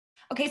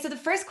Okay, so the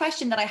first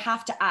question that I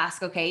have to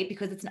ask, okay,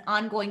 because it's an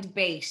ongoing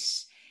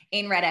debate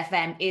in Red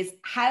FM, is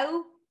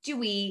how do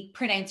we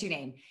pronounce your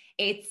name?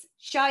 It's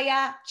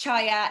Chaya,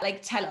 Chaya,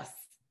 like tell us.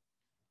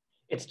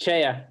 It's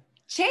Chaya.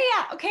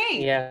 Chaya,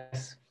 okay.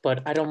 Yes,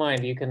 but I don't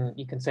mind. You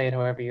can say it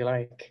however you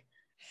like.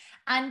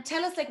 And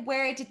tell us, like,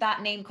 where did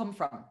that name come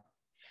from?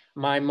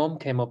 My mum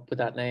came up with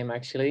that name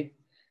actually.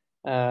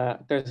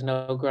 There's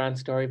no grand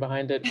story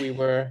behind it. We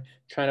were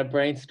trying to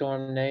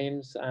brainstorm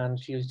names, and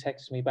she was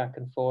texting me back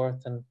and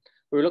forth, and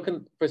we were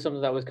looking for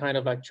something that was kind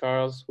of like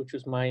Charles, which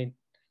is my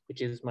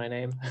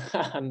name,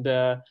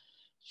 and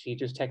she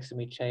just texted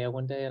me Chaya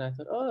one day, and I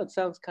thought, oh, it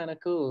sounds kind of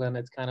cool, and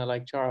it's kind of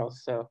like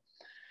Charles, so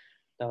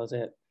that was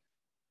it.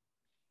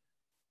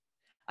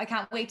 I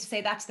can't wait to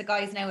say that to the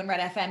guys now in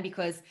Red FM,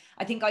 because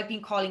I think I've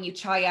been calling you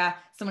Chaya,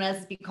 someone else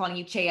has been calling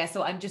you Chaya.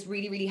 So I'm just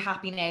really, really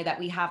happy now that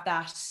we have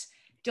that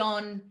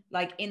done,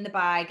 like in the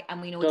bag,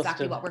 and we know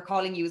exactly Dusted. what we're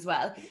calling you as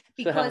well,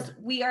 because Sound.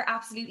 we are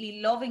absolutely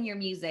loving your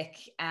music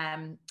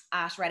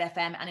at Red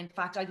FM. And in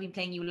fact, I've been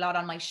playing you a lot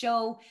on my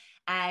show.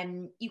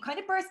 You kind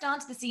of burst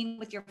onto the scene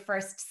with your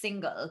first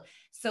single.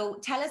 So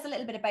tell us a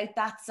little bit about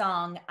that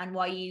song and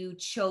why you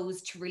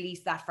chose to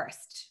release that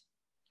first.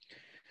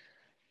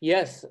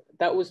 Yes,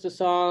 that was the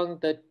song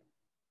that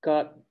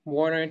got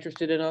Warner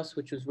interested in us,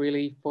 which was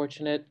really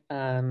fortunate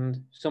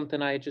and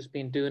something I had just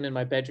been doing in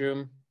my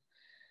bedroom.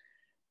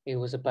 It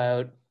was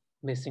about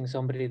missing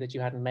somebody that you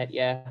hadn't met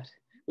yet.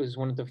 It was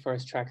one of the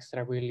first tracks that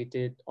I really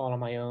did all on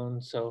my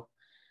own. So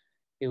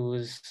it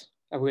was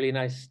a really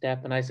nice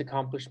step, a nice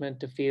accomplishment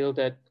to feel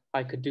that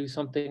I could do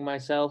something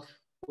myself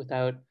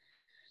without,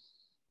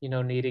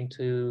 needing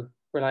to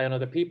rely on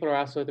other people or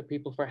ask other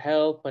people for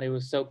help. And it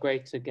was so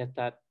great to get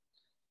that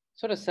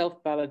sort of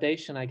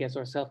self-validation, I guess,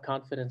 or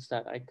self-confidence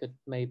that I could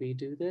maybe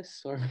do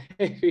this or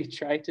maybe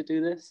try to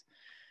do this.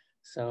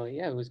 So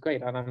yeah, it was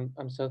great. And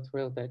I'm so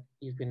thrilled that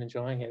you've been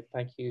enjoying it.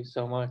 Thank you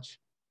so much.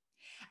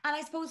 And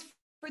I suppose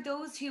for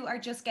those who are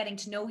just getting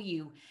to know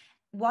you,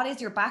 what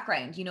is your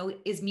background?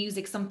 Is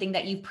music something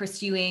that you've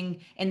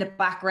pursuing in the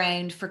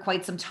background for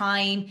quite some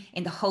time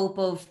in the hope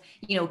of,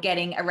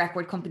 getting a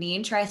record company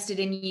interested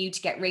in you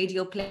to get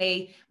radio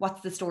play? What's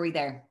the story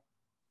there?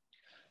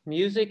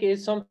 Music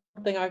is something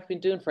I've been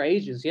doing for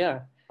ages,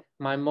 yeah.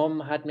 My mum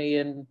had me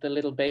in the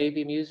little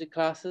baby music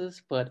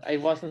classes, but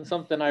it wasn't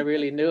something I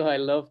really knew I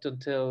loved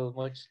until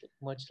much,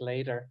 much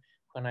later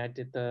when I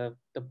did the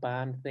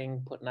band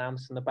thing, putting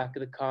amps in the back of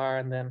the car.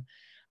 And then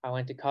I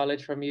went to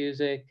college for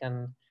music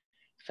and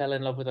fell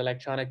in love with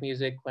electronic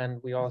music when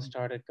we all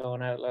started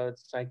going out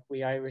loads like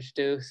we Irish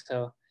do.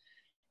 So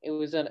it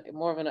was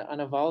more of an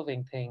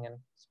evolving thing, and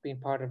it's been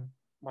part of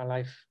my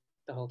life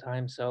the whole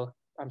time. So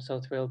I'm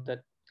so thrilled that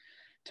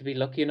to be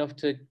lucky enough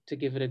to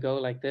give it a go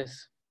like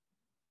this.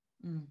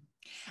 Mm.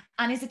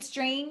 And is it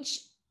strange,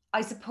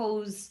 I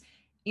suppose,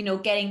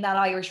 getting that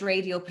Irish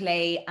radio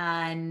play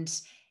and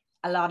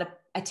a lot of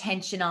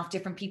attention off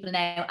different people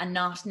now and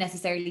not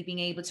necessarily being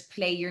able to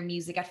play your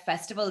music at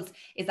festivals?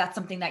 Is that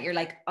something that you're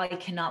like, I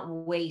cannot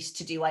wait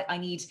to do? I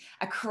need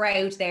a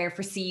crowd there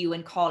for See You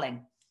and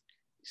Calling.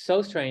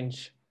 So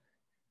strange.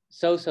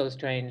 So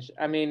strange.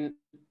 I mean,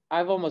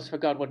 I've almost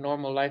forgot what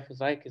normal life was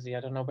like, Izzy. I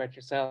don't know about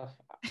yourself.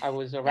 I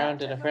was Yeah, around at a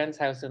definitely. friend's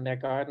house in their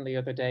garden the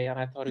other day, and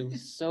I thought it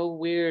was so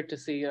weird to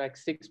see like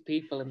six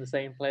people in the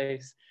same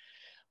place.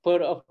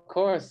 But of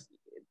course,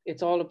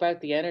 it's all about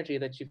the energy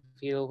that you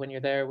feel when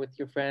you're there with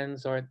your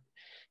friends, or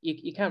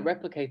you can't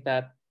replicate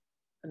that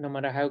no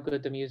matter how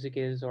good the music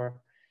is, or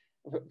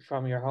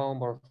from your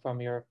home or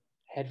from your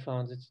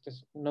headphones. It's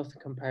just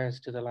nothing compares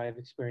to the live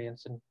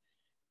experience and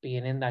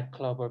being in that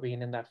club or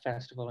being in that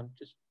festival and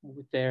just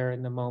there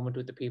in the moment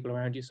with the people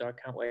around you. So I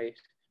can't wait.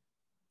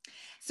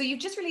 So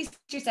you've just released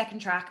your second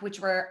track, which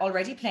we're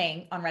already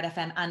playing on Red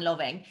FM and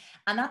loving.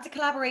 And that's a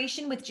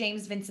collaboration with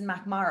James Vincent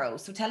McMorrow.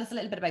 So tell us a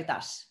little bit about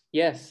that.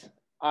 Yes,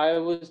 I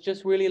was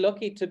just really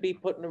lucky to be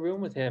put in a room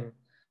with him.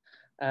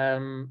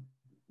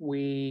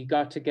 We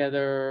got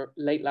together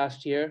late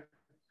last year,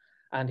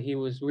 and he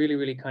was really,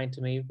 really kind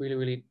to me, really,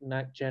 really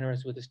not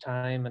generous with his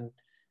time and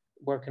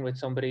working with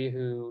somebody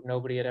who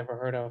nobody had ever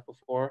heard of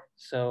before.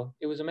 So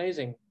it was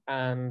amazing.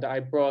 And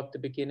I brought the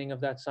beginning of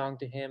that song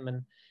to him,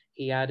 and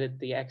he added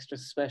the extra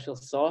special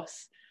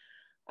sauce.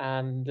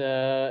 And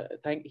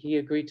he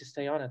agreed to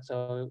stay on it.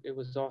 So it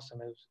was awesome.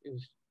 It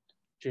was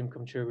dream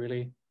come true,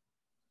 really.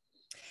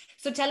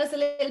 So tell us a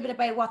little bit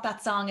about what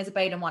that song is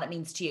about and what it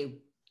means to you.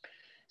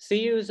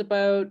 See You is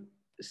about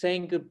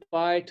saying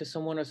goodbye to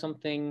someone or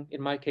something,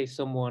 in my case,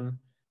 someone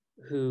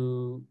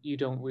who you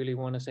don't really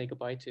want to say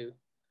goodbye to.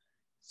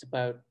 It's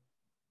about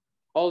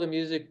all the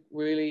music,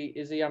 really,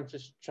 Izzy. I'm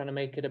just trying to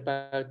make it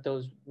about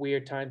those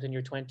weird times in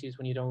your 20s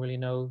when you don't really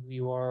know who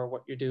you are or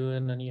what you're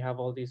doing, and you have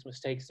all these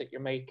mistakes that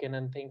you're making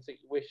and things that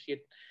you wish you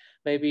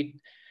maybe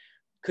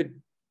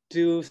could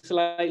do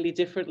slightly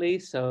differently.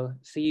 So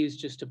See You is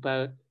just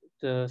about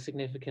the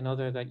significant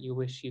other that you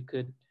wish you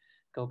could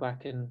go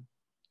back and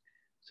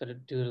sort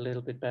of do it a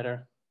little bit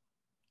better.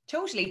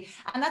 Totally.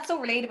 And that's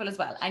so relatable as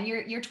well. And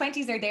your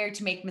 20s are there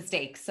to make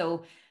mistakes.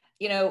 So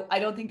you know, I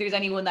don't think there's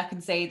anyone that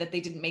can say that they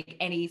didn't make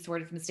any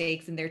sort of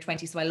mistakes in their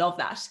 20s. So I love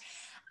that.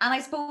 And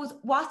I suppose,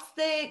 what's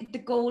the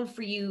goal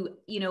for you,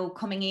 you know,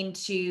 coming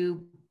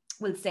into,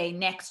 we'll say,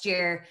 next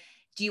year?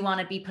 Do you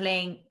want to be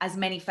playing as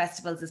many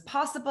festivals as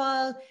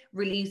possible,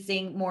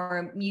 releasing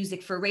more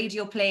music for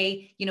radio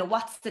play? You know,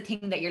 what's the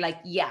thing that you're like,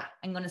 yeah,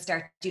 I'm going to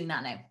start doing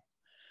that now?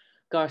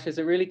 Gosh, is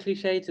it really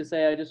cliche to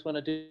say I just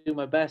want to do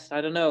my best? I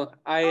don't know.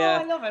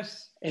 I love it.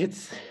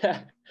 It's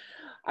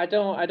I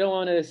don't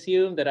want to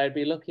assume that I'd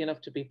be lucky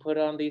enough to be put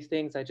on these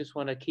things. I just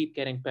want to keep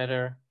getting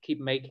better, keep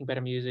making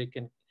better music,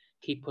 and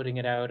keep putting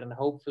it out. And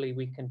hopefully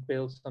we can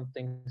build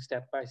something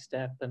step by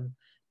step, and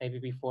maybe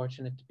be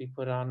fortunate to be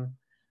put on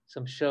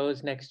some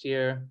shows next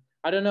year.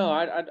 I don't know.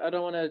 I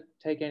don't want to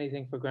take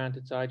anything for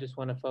granted. So I just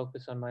want to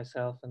focus on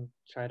myself and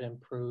try to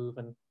improve.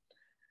 And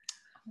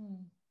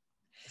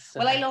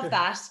Well, I love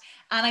that.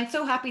 And I'm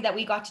so happy that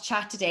we got to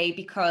chat today,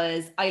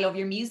 because I love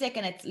your music,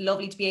 and it's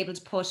lovely to be able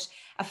to put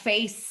a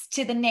face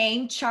to the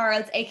name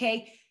Charles,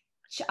 aka,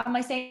 am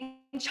I saying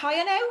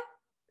Chaya now?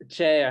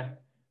 Chaya.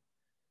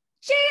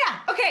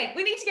 Chaya. Okay,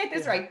 we need to get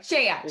this right.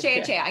 Chaya.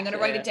 I'm going to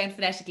write it down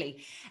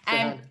phonetically.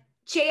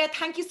 Chaya,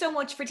 thank you so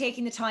much for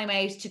taking the time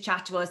out to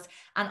chat to us.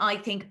 And I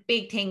think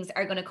big things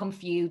are going to come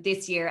for you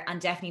this year and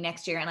definitely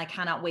next year. And I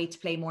cannot wait to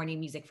play more new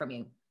music from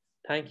you.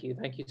 Thank you.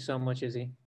 Thank you so much, Izzy.